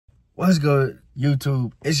What's good,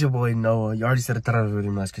 YouTube? It's your boy Noah. You already said the title of the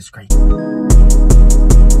video. Let's get straight.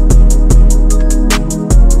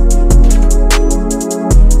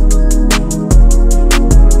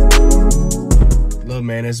 Look,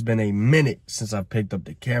 man, it's been a minute since I picked up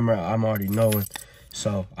the camera. I'm already knowing,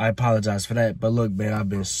 so I apologize for that. But look, man, I've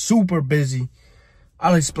been super busy.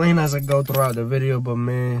 I'll explain as I go throughout the video, but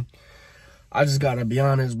man, I just gotta be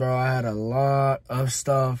honest, bro. I had a lot of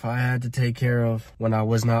stuff I had to take care of when I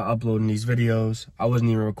was not uploading these videos. I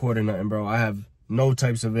wasn't even recording nothing, bro. I have no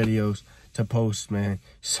types of videos to post, man.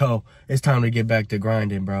 So it's time to get back to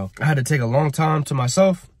grinding, bro. I had to take a long time to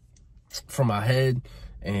myself for my head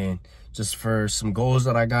and just for some goals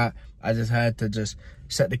that I got. I just had to just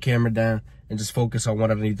set the camera down and just focus on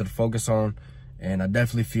what I needed to focus on. And I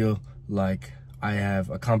definitely feel like I have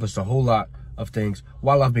accomplished a whole lot of things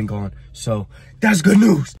while I've been gone, so that's good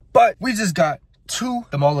news. But we just got to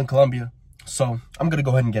the mall in Columbia, so I'm gonna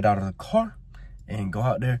go ahead and get out of the car and go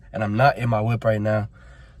out there. And I'm not in my whip right now.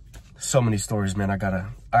 So many stories, man. I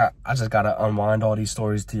just gotta unwind all these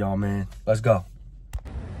stories to y'all, man. Let's go.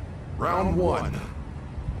 Round one,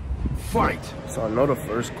 fight. So I know the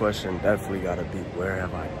first question definitely gotta be, where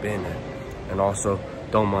have I been at? And also,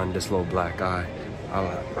 don't mind this little black eye.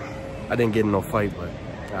 I didn't get in no fight, but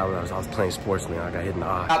I was playing sports, man. I got hit in the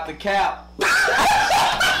eye. Out the cap.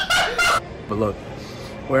 But look,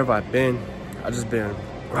 where have I been? I just been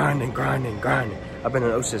grinding. I've been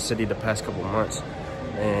in Ocean City the past couple months,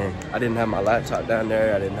 and I didn't have my laptop down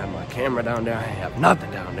there. I didn't have my camera down there. I didn't have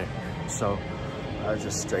nothing down there. So I was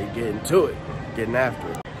just straight getting to it, getting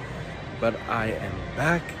after it. But I am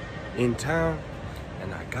back in town,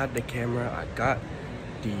 and I got the camera. I got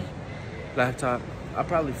the laptop. I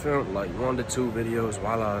probably filmed like 1 to 2 videos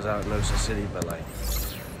while I was out in Ocean City, but like,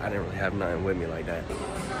 I didn't really have nothing with me like that.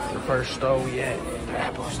 The first store we at, the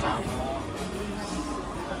Apple store.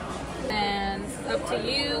 And up to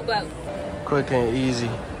you, but Quick and easy,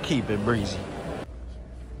 keep it breezy.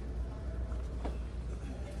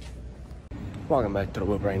 Walking back to the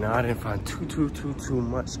whip right now. I didn't find too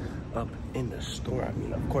much up in the store. I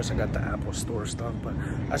mean, of course I got the Apple store stuff, but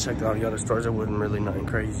I checked out the other stores. There wasn't really nothing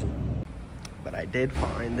crazy. But I did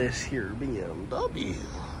find this here BMW.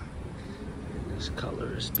 And this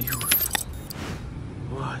color is beautiful.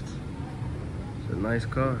 What? It's a nice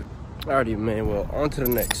car. Alrighty, man. Well, on to the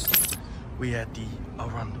next. We at the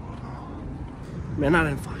Arundel Mall. Man, I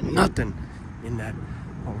didn't find nothing in that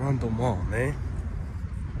Arundel Mall, man.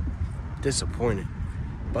 Disappointed.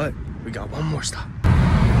 But we got one more stop.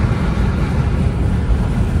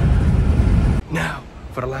 Now,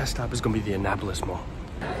 for the last stop, it's gonna be the Annapolis Mall.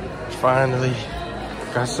 Finally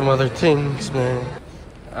got some other things, man.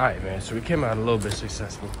 All right, man, so we came out a little bit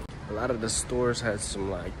successful. A lot of the stores had some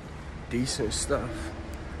like decent stuff,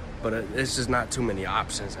 but it's just not too many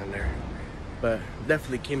options in there. But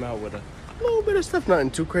definitely came out with a little bit of stuff, nothing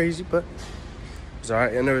too crazy, but it's all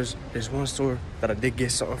right. And there's one store that I did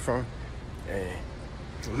get something from,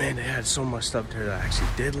 and man, they had so much stuff there that I actually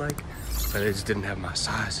did like, but it just didn't have my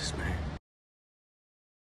sizes, man.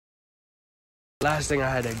 Last thing I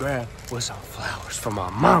had to grab was some flowers for my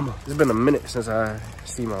mama. It's been a minute since I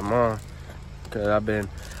see my mom, because I've been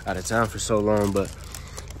out of town for so long, but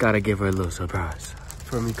gotta give her a little surprise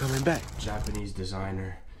for me coming back. Japanese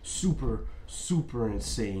designer, super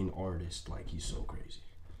insane artist, like he's so crazy.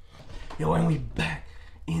 Yo, and we back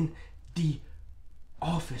in the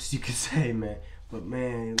office, you could say, man. But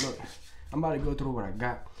man, look, I'm about to go through what I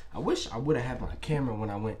got. I wish I would have had my camera when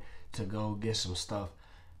I went to go get some stuff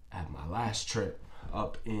at my last trip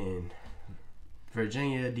up in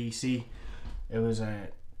Virginia, DC. It was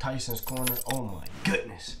at Tyson's Corner. Oh my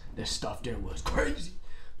goodness, this stuff there was crazy.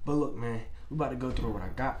 But look, man, we about to go through what I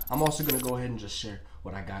got. I'm also gonna go ahead and just share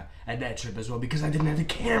what I got at that trip as well, because I didn't have the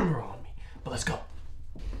camera on me. But let's go.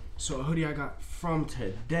 So a hoodie I got from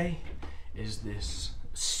today is this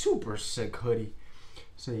super sick hoodie.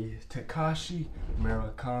 It's a Takashi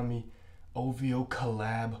Murakami OVO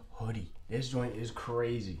collab hoodie. This joint is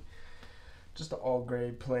crazy. Just an all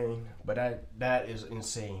gray plain, but that is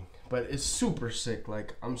insane. But it's super sick.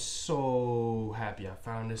 Like, I'm so happy I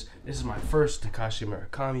found this. This is my first Takashi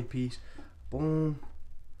Murakami piece. Boom.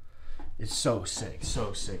 It's so sick,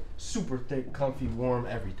 so sick. Super thick, comfy, warm,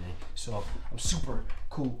 everything. So I'm super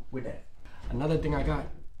cool with that. Another thing I got,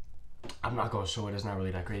 I'm not gonna show it. It's not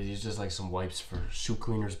really that crazy. It's just like some wipes for shoe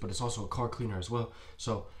cleaners, but it's also a car cleaner as well.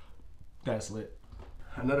 So that's lit.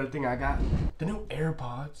 Another thing I got, the new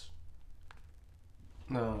AirPods.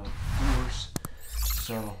 Yours.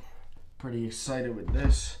 So pretty excited with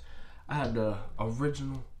this. I had the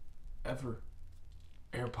original ever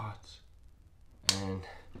AirPods, and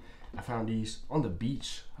I found these on the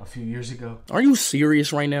beach a few years ago. Are you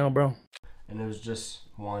serious right now, bro? And it was just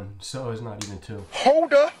one, so it's not even two.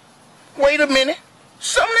 Hold up. Wait a minute.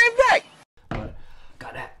 Something ain't right. But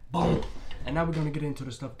got that. Boom. And now we're going to get into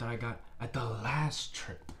the stuff that I got at the last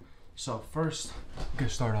trip. So first, I'm going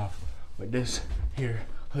to start off with this here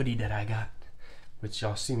hoodie that I got, which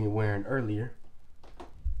y'all see me wearing earlier.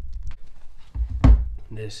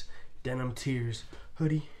 This Denim Tears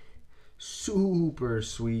hoodie. Super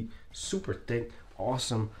sweet, super thick,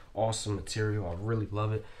 awesome material. I really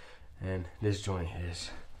love it. And this joint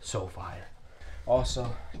is so fire.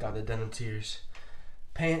 Also, got the Denim Tears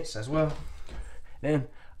pants as well. Then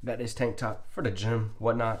got this tank top for the gym,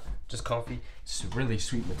 whatnot, just comfy. It's really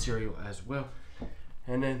sweet material as well.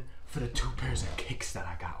 And then for the 2 pairs of kicks that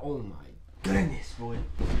I got, oh my goodness, boy.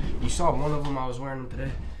 You saw one of them, I was wearing them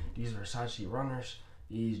today. These Versace runners.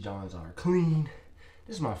 These Johns are clean.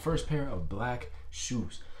 This is my first pair of black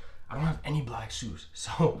shoes. I don't have any black shoes,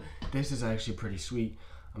 so this is actually pretty sweet.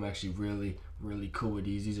 I'm actually really cool with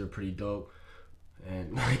these. These are pretty dope.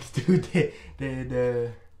 And like, dude,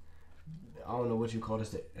 the I don't know what you call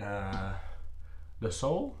this. The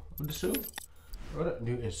sole of the shoe,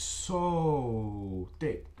 dude, it's so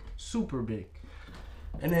thick, super big.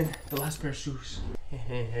 And then the last pair of shoes,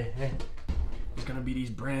 it's gonna be these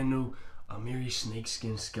brand new Amiri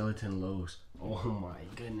snakeskin skeleton lows. Oh my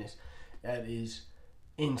goodness, that is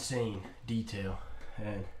insane detail,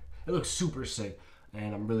 and it looks super sick.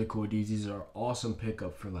 And I'm really cool with these. These are awesome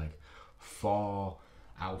pickup for like fall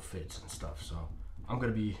outfits and stuff. So I'm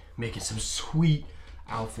gonna be making some sweet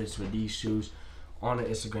outfits with these shoes on the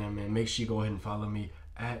Instagram, man. Make sure you go ahead and follow me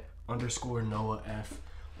at _Noahf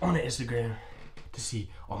on the Instagram to see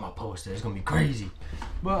all my posts. It's gonna be crazy.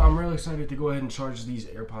 But I'm really excited to go ahead and charge these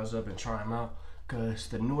AirPods up and try them out, because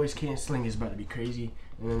the noise canceling is about to be crazy.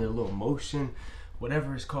 And then the little motion,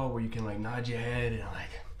 whatever it's called, where you can like nod your head and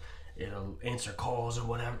like it'll answer calls or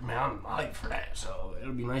whatever. Man, I'm hyped for that. So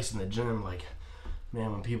it'll be nice in the gym, like,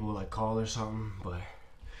 man, when people like call or something. But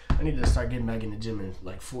I need to start getting back in the gym at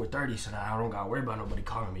like 4:30 so that I don't gotta worry about nobody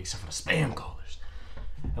calling me except for the spam callers.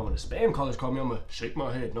 And when the spam callers call me, I'm gonna shake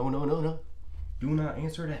my head. No. Do not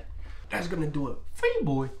answer that. That's gonna do it for you,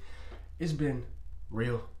 boy. It's been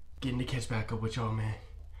real getting to catch back up with y'all, man.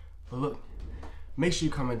 But look, make sure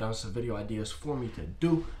you comment down some video ideas for me to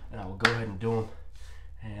do, and I will go ahead and do them.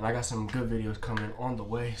 And I got some good videos coming on the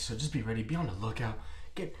way, so just be ready, be on the lookout.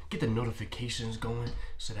 Get the notifications going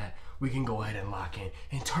so that we can go ahead and lock in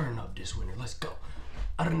and turn up this winter. Let's go.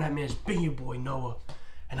 Other than that, man, it's been your boy Noah,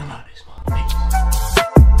 and I'm out of this motherfucker.